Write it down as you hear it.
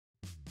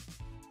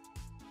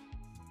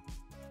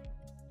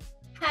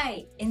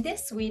Hi, in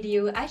this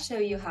video I show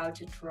you how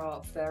to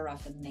draw fur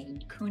of a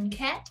Maine Coon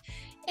cat.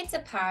 It's a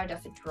part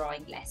of a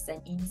drawing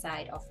lesson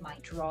inside of my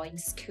drawing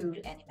school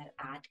animal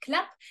art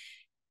club.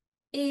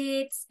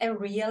 It's a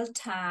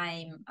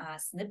real-time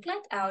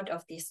snippet out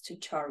of this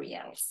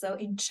tutorial, so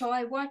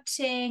enjoy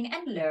watching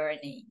and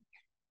learning.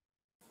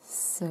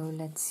 So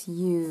let's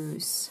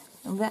use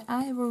the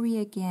ivory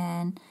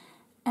again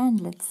and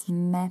let's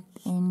map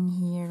in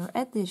here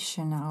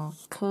additional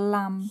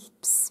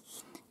clumps,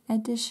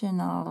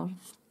 additional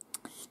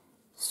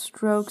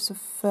strokes of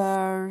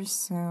fur.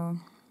 So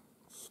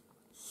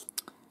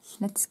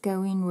let's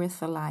go in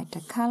with a lighter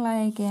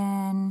color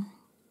again,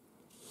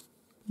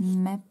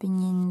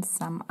 mapping in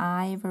some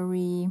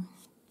ivory.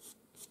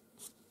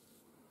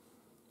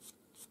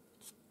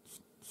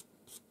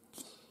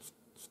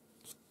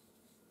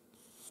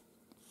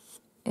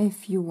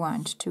 If you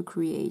want to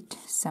create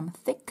some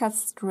thicker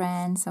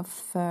strands of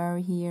fur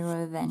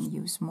here, then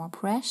use more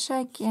pressure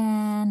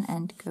again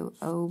and go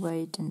over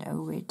it and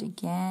over it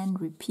again.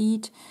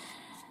 Repeat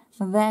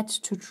that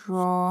to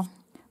draw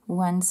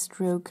one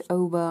stroke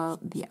over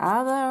the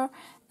other.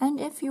 And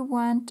if you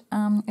want,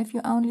 if you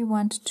only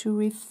want to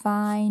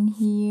refine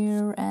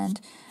here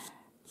and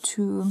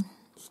to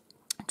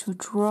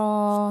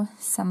draw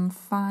some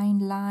fine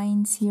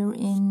lines here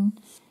in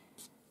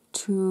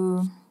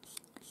to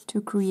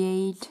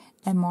create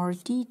a more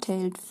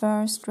detailed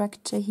fur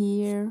structure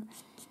here,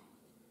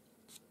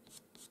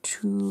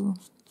 to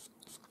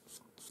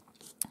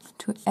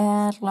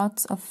add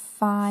lots of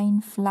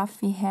fine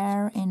fluffy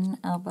hair in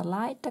the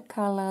lighter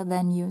color,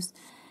 then use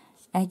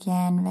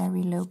again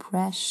very low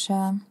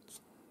pressure.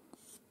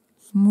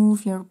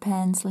 Move your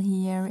pencil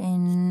here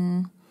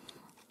in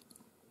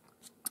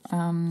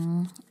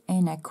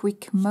a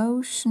quick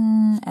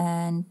motion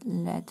and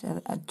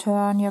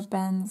turn your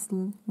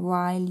pencil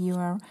while you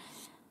are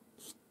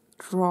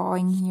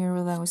drawing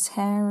here those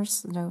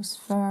hairs, those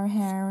fur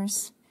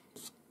hairs.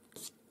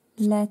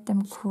 Let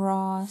them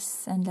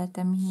cross and let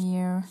them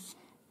here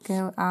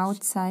go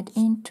outside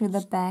into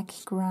the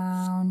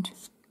background.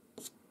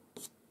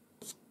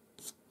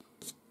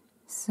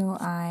 So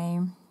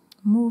I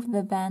move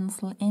the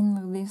pencil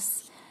in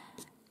this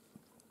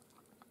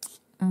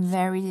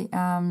very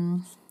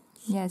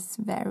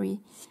very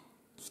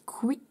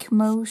quick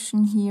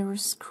motion here,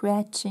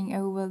 scratching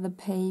over the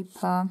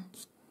paper,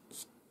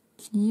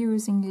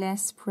 using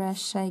less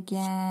pressure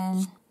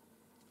again.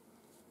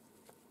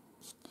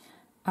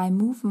 I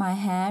move my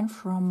hand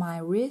from my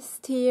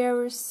wrist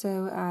here,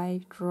 so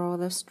I draw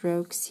the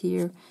strokes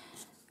here,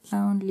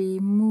 only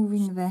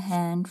moving the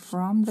hand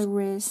from the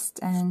wrist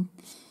and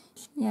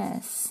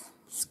yes,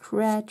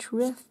 scratch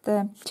with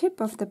the tip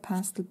of the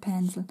pastel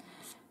pencil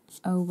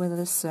over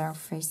the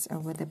surface,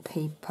 over the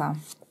paper.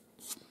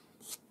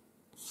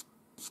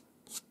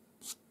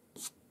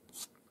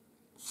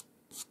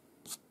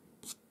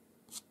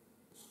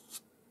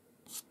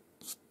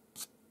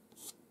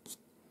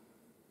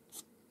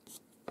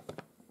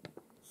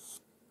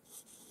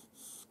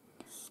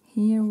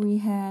 Here we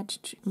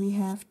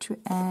have to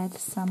add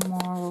some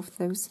more of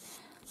those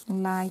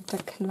lighter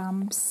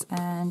clumps,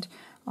 and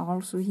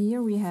also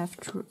here we have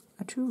to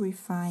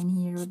refine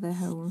here the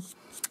whole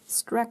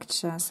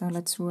structure. So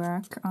let's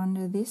work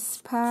on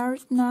this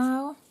part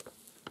now.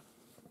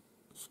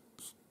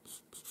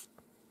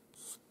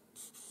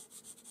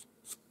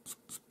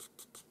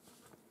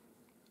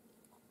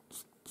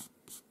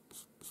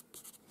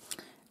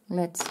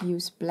 Let's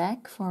use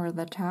black for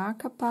the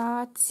darker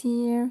parts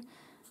here.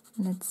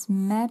 Let's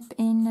map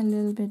in a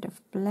little bit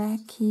of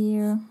black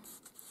here.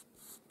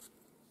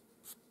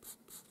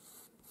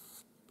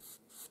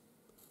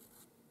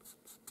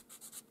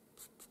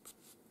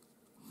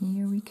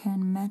 Here we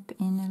can map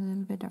in a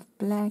little bit of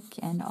black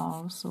and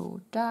also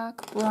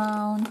dark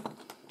brown.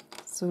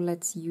 So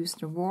let's use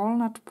the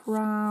walnut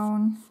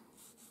brown.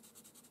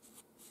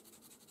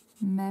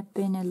 Map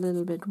in a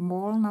little bit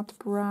walnut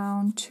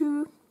brown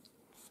too.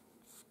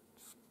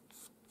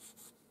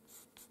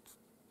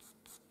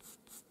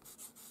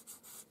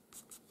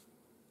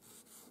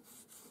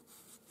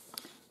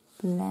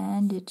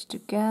 Blend it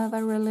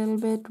together a little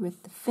bit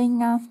with the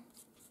finger.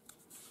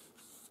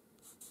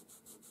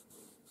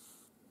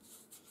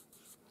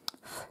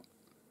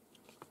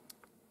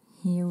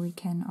 Here we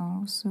can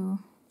also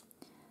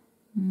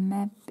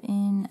map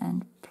in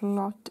and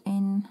plot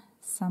in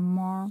some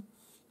more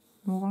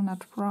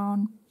walnut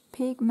brown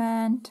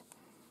pigment.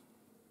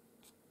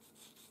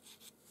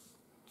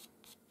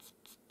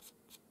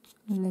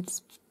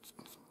 Let's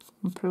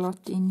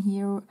plot in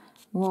here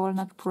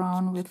walnut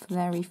brown with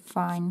very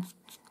fine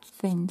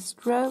thin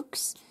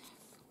strokes.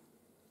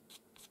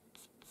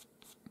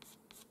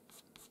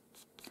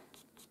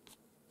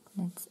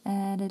 Let's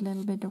add a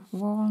little bit of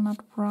walnut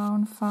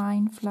brown,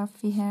 fine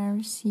fluffy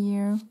hairs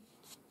here.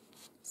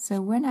 So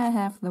when I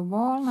have the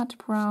walnut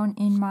brown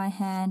in my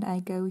hand,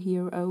 I go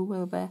here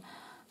over the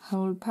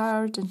whole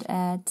part and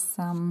add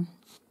some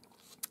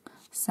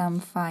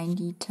fine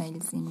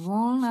details in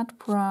walnut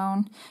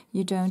brown.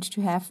 You don't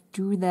have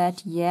to do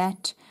that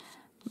yet.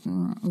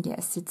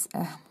 Yes, it's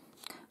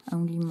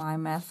only my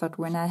method.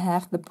 When I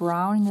have the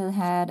brown in the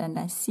head and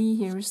I see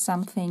here is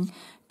something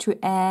to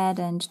add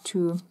and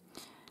to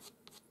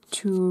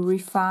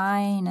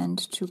refine and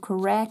to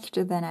correct,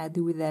 then I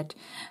do that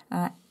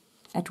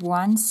at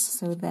once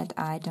so that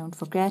I don't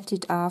forget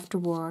it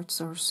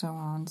afterwards or so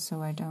on,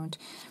 so I don't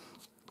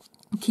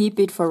keep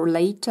it for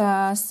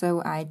later,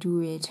 so I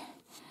do it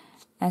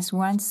as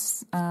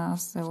once.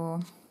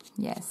 So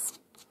yes,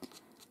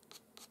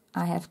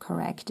 I have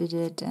corrected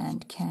it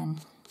and can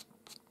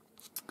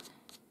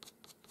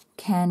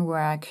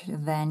work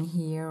then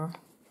here.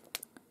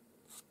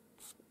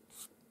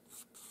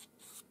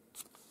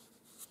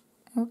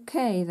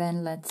 Okay,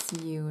 then let's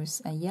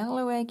use a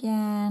yellow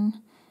again,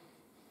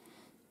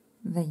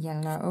 the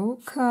yellow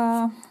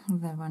ochre,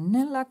 the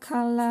vanilla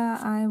color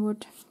I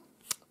would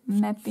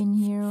map in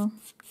here.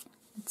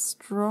 Let's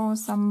draw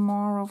some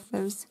more of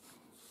those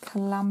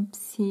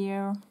clumps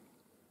here.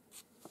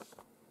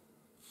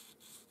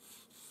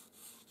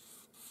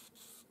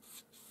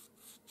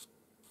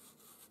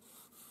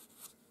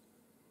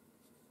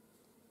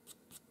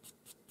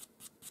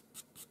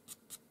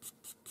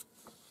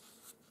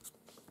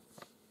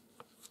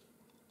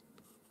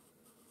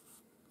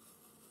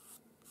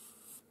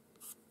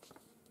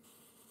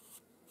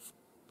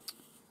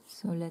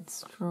 So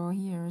let's draw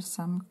here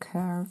some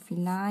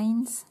curvy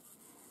lines.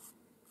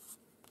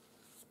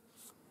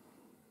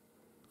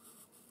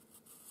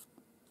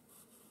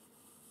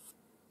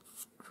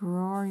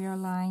 Draw your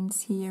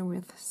lines here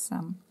with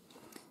some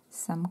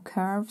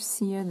curves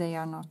here. They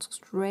are not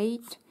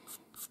straight.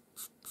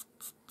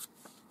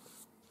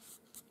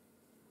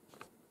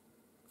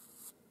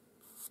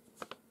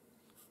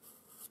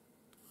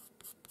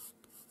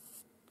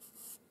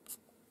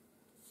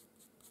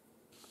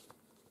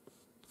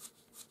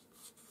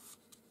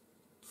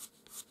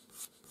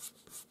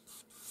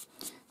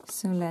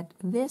 So let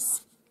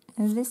this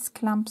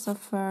clumps of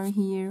fur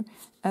here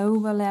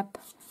overlap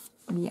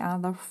the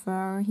other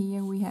fur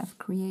here we have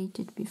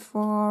created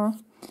before.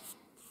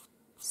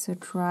 So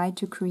try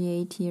to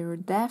create here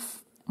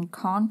depth and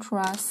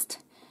contrast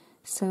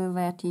so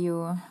that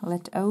you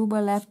let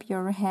overlap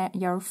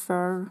your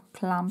fur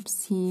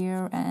clumps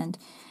here and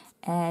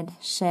add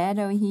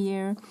shadow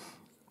here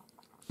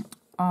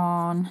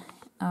on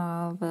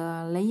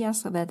the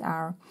layers that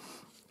are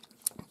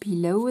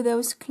below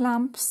those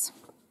clumps.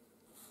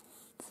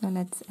 So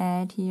let's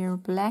add here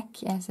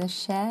black as a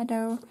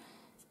shadow.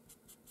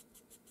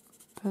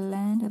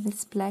 Blend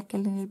this black a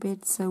little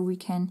bit so we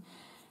can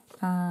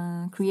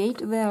create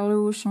the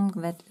illusion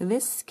that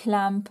this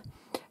clump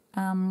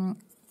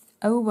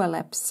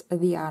overlaps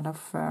the other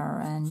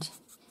fur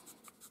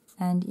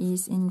and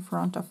is in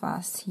front of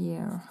us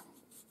here.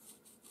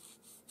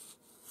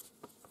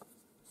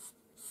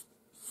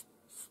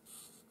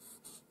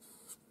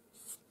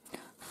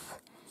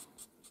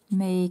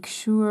 Make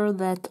sure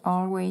that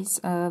always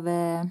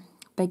the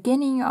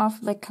beginning of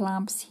the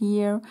clumps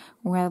here,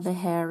 where the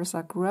hairs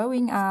are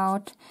growing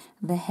out,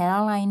 the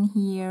hairline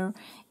here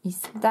is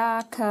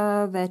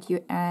darker, that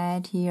you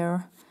add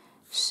here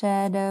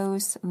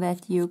shadows,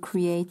 that you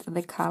create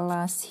the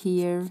colors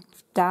here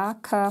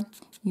darker,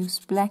 use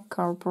black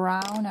or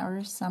brown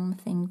or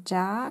something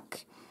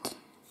dark,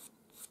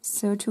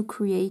 so to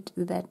create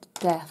that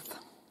depth,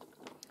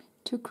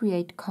 to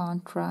create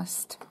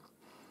contrast.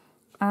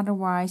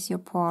 Otherwise your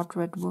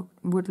portrait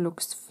would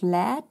look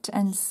flat,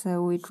 and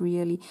so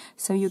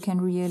you can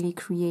really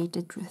create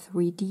a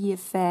 3D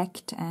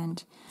effect.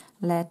 And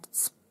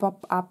let's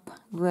pop up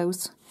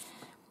those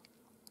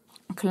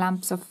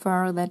clumps of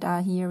fur that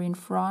are here in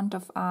front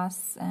of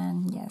us,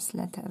 and yes,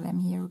 let them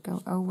here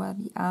go over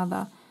the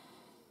other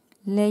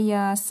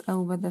layers,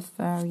 over the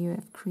fur you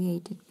have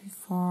created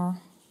before.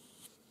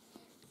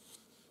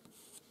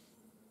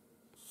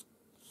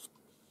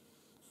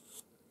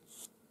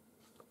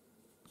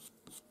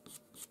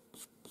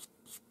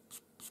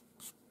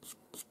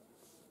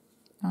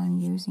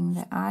 I'm using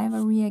the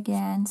ivory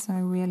again, so I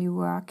really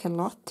work a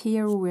lot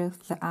here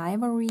with the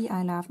ivory.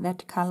 I love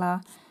that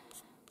color.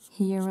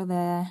 Here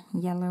the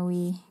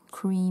yellowy,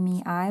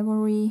 creamy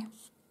ivory.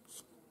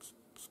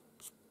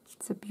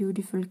 It's a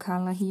beautiful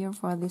color here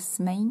for this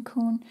Maine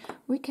Coon.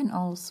 We can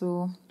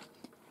also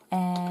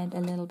add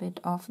a little bit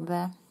of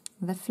the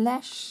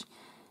flesh.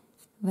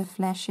 The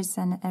flesh is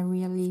a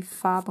really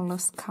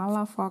fabulous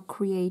color for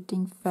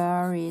creating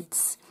fur.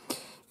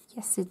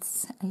 Yes,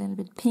 it's a little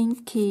bit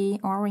pinky,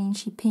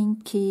 orangey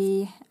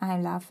pinky. I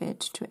love it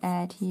to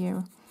add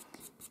here.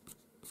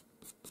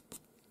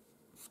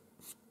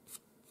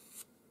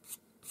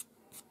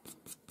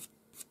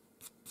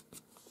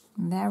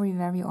 Very,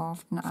 very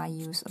often I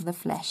use the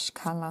flesh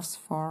colors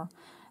for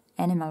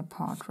animal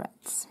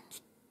portraits,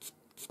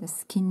 the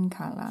skin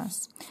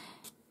colors.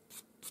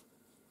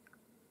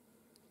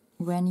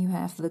 When you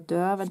have the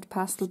Derwent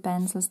pastel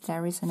pencils,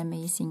 there is an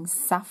amazing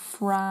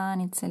saffron.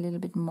 It's a little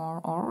bit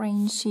more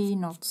orangey,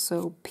 not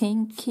so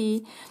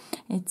pinky.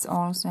 It's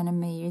also an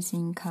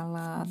amazing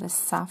color, the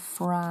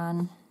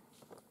saffron.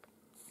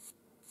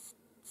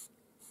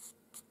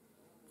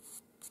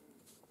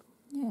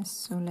 Yes,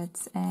 so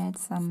let's add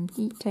some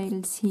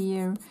details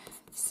here,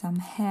 some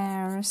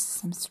hairs,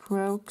 some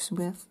strokes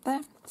with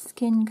the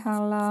skin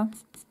color.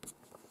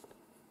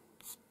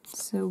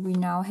 So we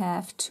now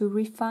have to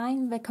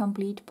refine the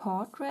complete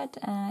portrait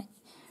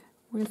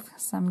with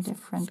some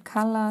different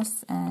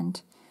colors,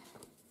 and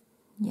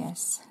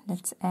yes,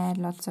 let's add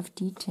lots of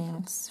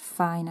details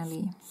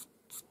finally.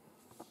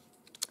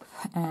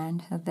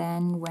 And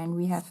then when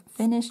we have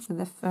finished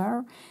the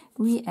fur,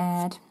 we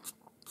add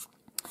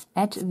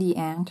at the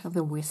end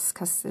the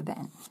whiskers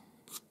then.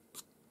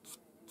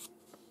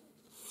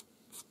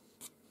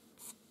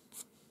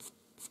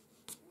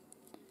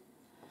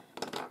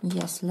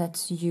 Yes,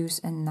 let's use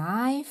a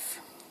knife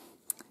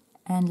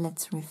and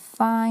let's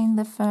refine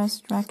the fur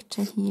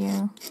structure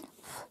here.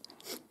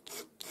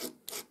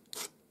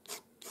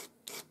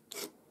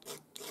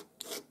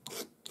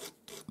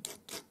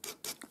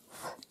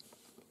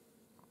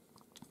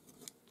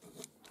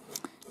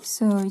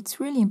 So it's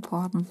really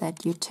important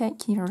that you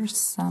take here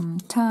some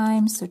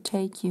time, so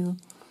take you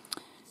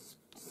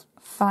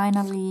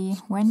finally,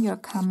 when you're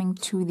coming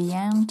to the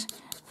end,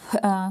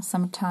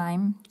 some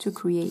time to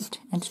create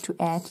and to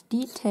add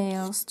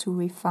details, to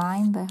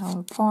refine the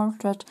whole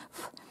portrait.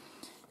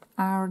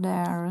 Are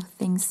there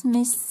things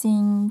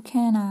missing?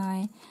 Can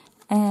I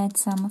add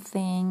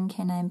something?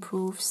 Can I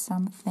improve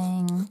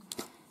something?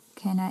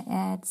 Can I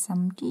add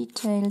some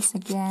details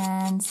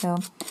again? So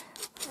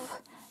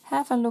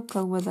have a look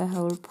over the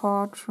whole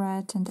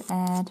portrait and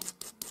add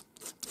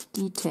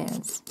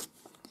details.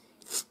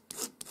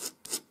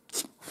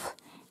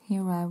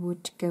 Here I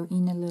would go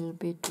in a little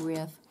bit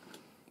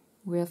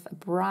with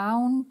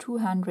brown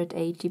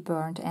 280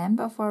 burnt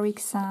amber, for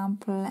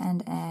example,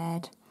 and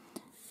add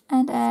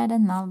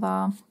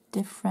another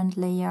different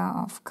layer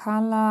of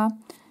color.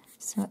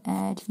 So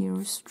add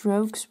here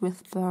strokes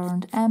with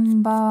burnt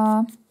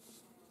amber,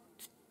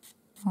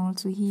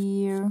 also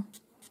here.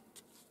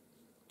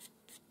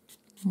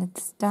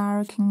 Let's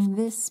darken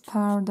this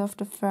part of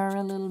the fur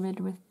a little bit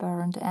with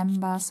burnt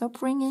amber, so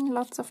bringing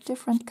lots of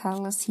different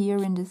colors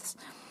here in this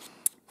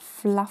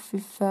fluffy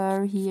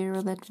fur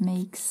here that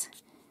makes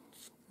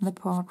the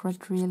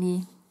portrait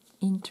really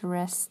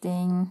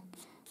interesting.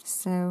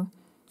 So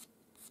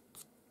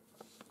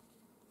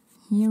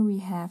here we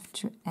have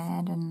to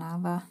add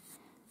another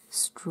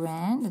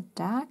strand, a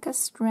darker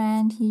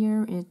strand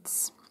here.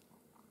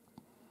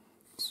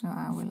 So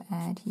I will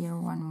add here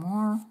one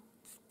more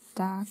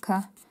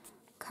darker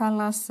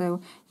color,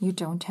 so you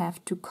don't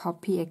have to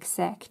copy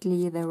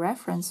exactly the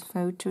reference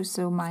photo.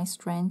 So my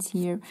strands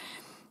here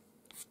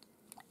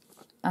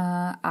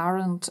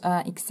aren't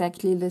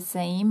exactly the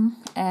same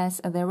as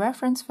the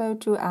reference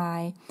photo.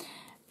 I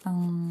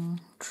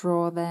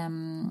draw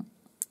them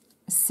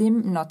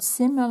not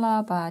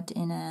similar, but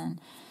in a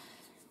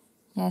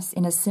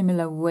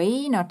similar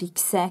way, not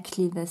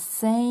exactly the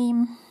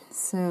same.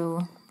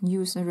 So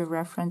use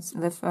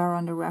the fur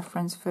on the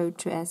reference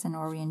photo as an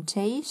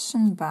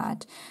orientation,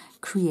 but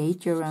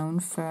create your own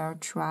fur.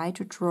 Try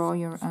to draw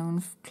your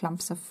own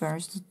clumps of fur.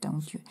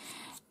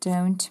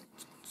 Don't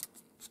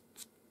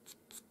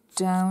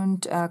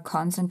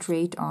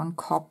concentrate on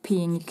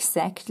copying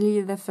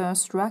exactly the fur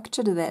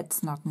structure.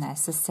 That's not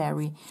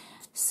necessary.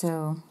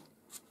 So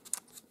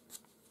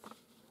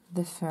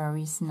the fur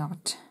is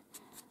not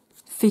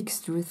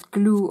fixed with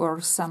glue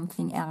or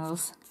something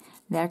else.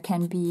 There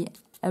can be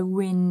a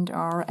wind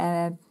or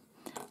a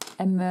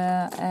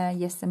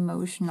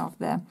motion of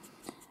the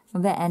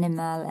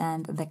animal,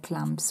 and the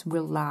clumps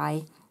will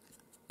lie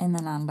in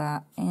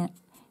another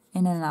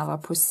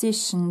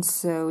position.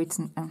 So it's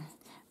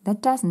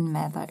that doesn't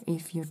matter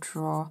if you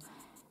draw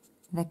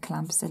the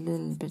clumps a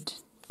little bit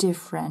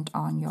different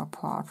on your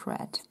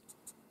portrait.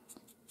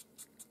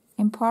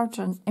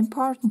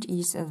 Important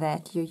is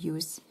that you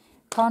use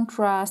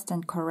contrast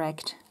and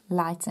correct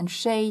lights and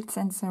shades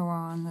and so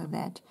on,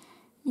 that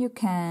you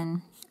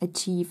can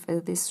achieve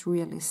this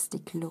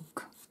realistic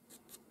look.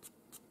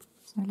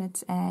 So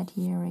let's add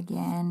here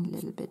again a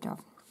little bit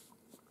of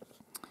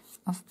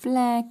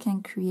black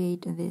and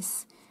create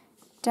this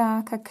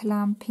darker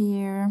clump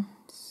here.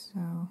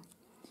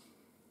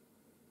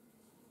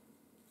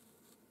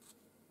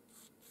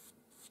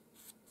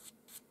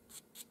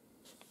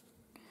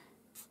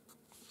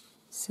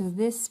 So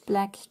this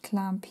black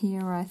clump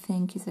here, I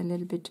think, is a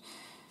little bit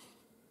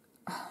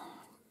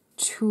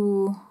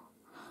too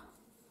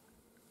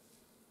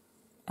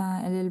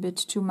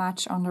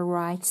much on the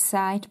right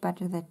side, but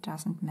that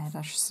doesn't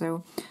matter.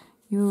 So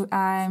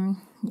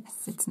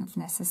yes, it's not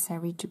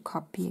necessary to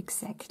copy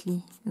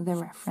exactly the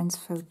reference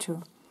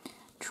photo.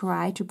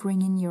 Try to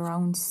bring in your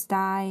own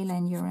style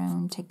and your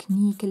own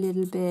technique a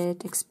little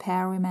bit,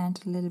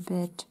 experiment a little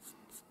bit.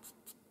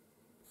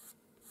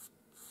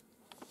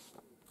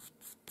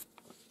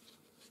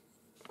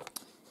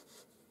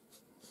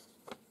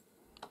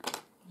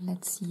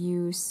 Let's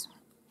use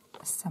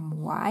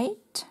some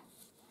white.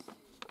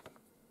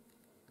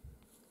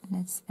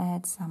 Let's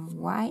add some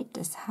white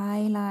as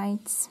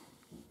highlights.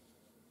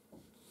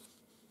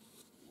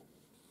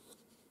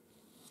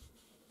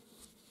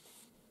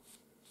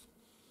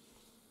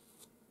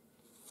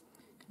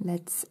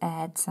 Let's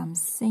add some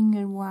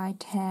single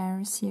white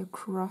hairs here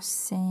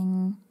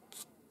crossing.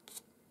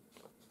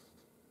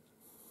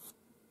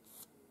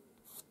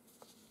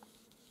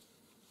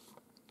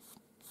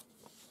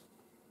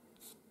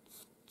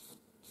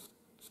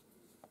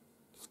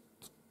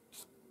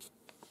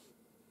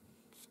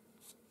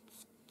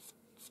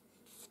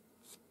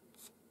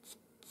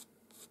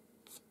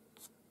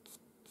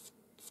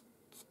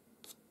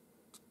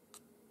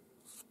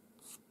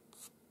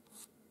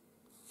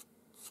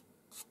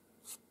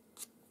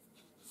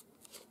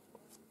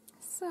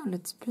 So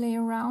let's play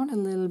around a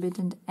little bit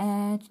and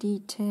add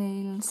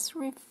details,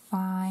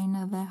 refine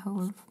the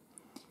whole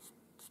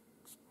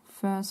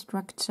fur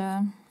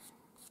structure.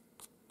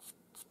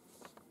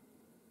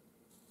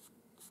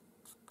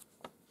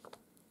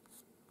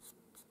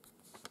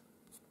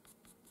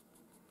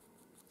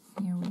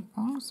 Here we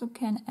also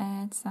can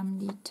add some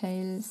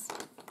details.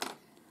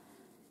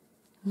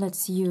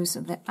 Let's use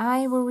the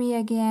ivory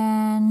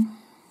again.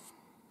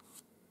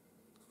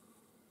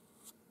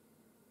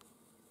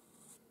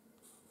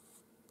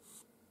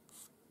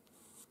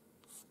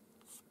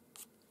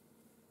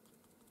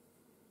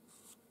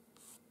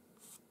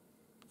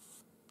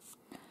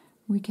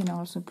 We can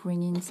also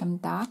bring in some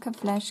darker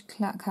flesh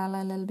color,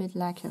 a little bit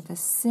like the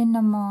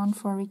cinnamon,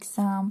 for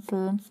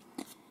example.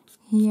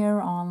 Here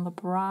on the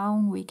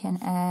brown we can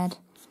add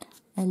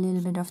a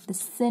little bit of the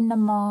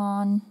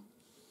cinnamon,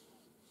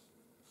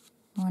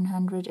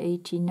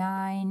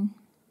 189.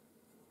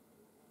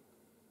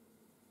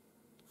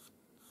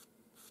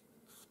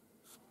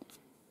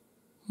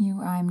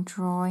 Here I'm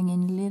drawing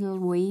in little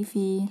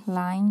wavy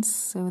lines,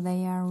 so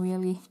they are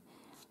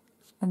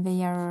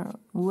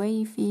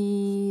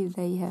wavy,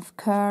 they have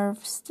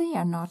curves, they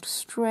are not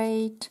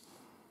straight.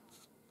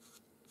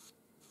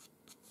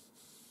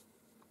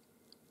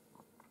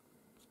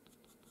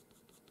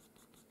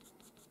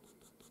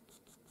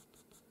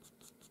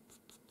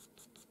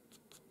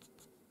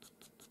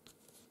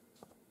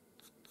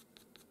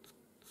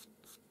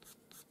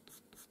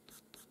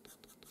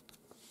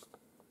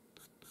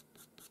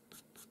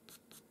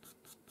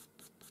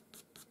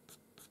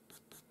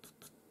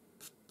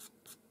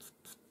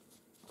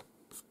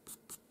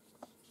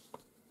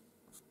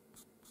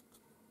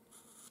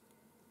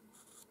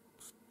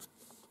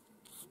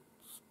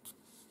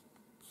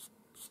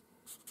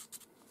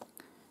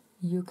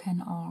 You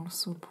can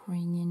also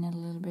bring in a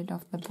little bit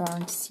of the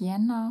burnt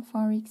sienna,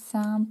 for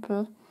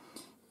example,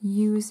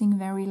 using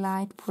very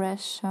light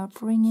pressure.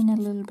 Bring in a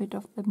little bit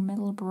of the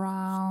middle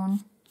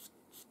brown.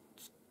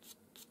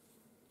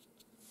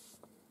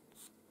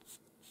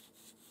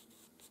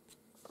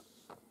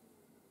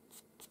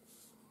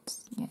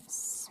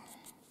 Yes.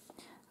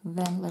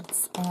 Then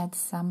let's add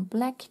some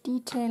black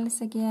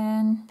details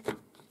again.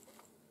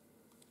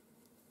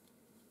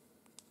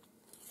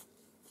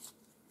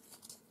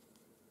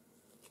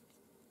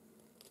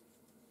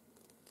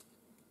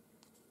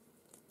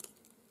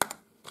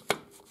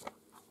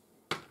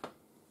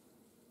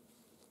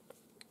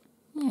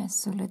 Yes,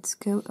 so let's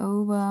go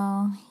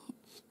over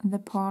the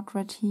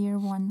portrait here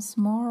once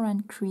more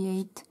and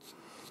create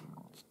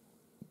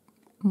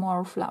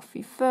more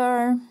fluffy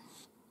fur.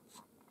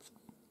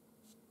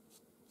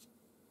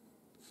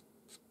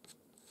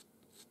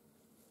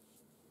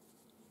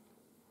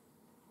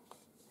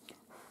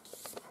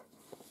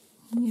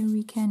 Here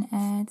we can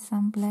add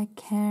some black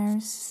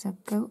hairs, so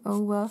go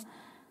over.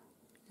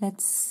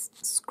 Let's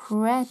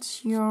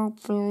scratch your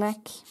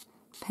black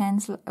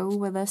pencil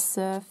over the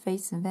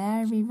surface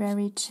very,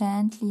 very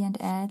gently and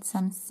add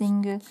some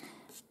single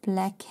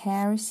black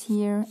hairs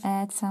here.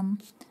 Add some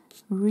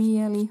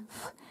really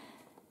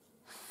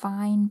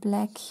fine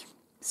black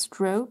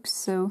strokes,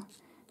 so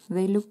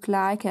they look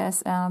like as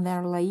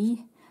they're like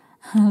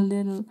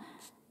little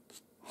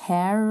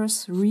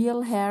hairs,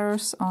 real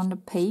hairs on the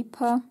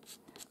paper.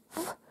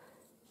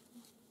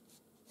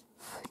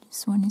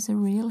 This one is a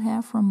real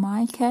hair from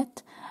my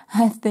cat,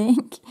 I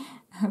think.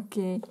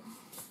 Okay.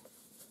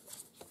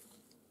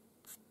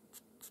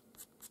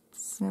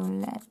 So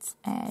let's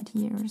add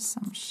here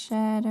some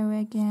shadow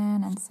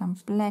again and some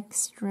black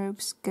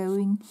strokes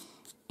going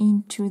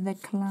into the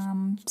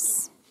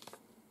clumps.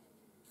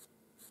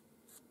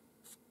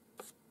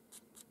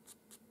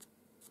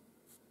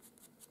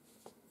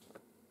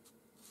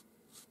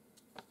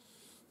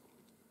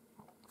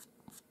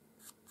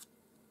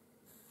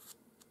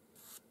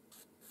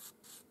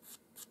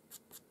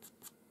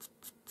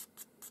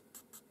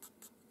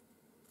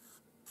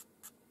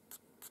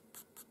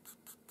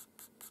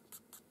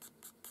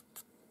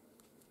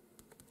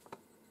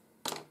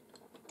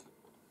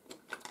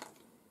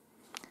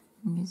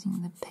 I'm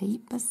using the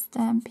paper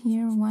stamp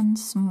here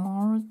once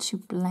more to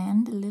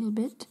blend a little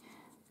bit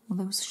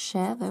those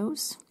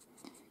shadows.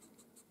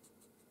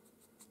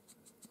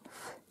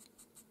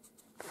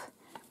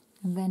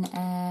 And then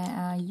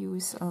I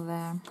use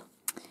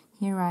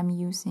here I'm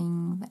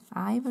using the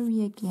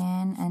ivory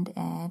again and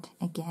add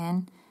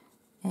again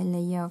a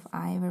layer of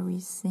ivory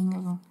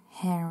single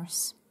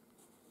hairs.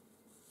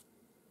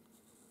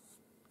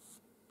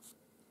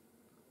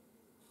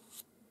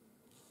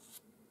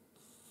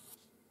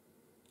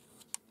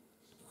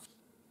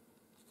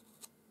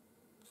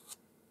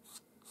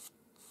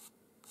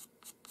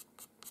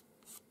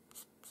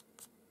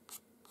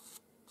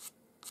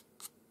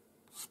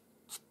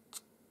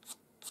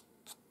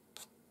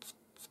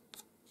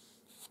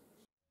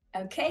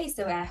 Okay,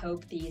 so I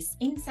hope this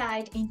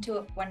insight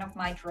into one of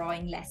my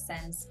drawing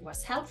lessons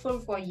was helpful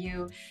for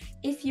you.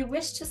 If you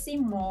wish to see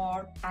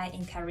more, I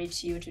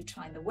encourage you to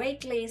join the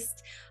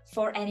waitlist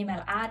for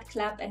Animal Art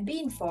Club and be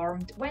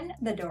informed when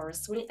the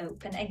doors will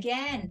open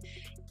again.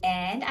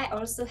 And I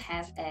also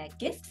have a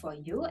gift for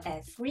you,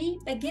 a free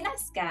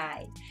beginner's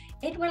guide.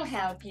 It will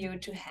help you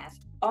to have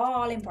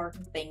all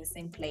important things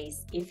in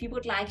place. If you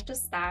would like to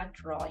start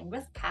drawing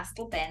with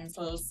pastel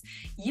pencils,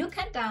 you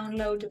can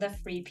download the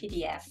free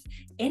PDF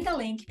in the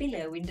link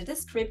below in the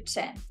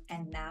description.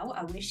 And now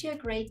I wish you a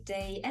great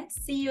day and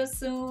see you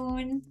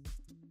soon.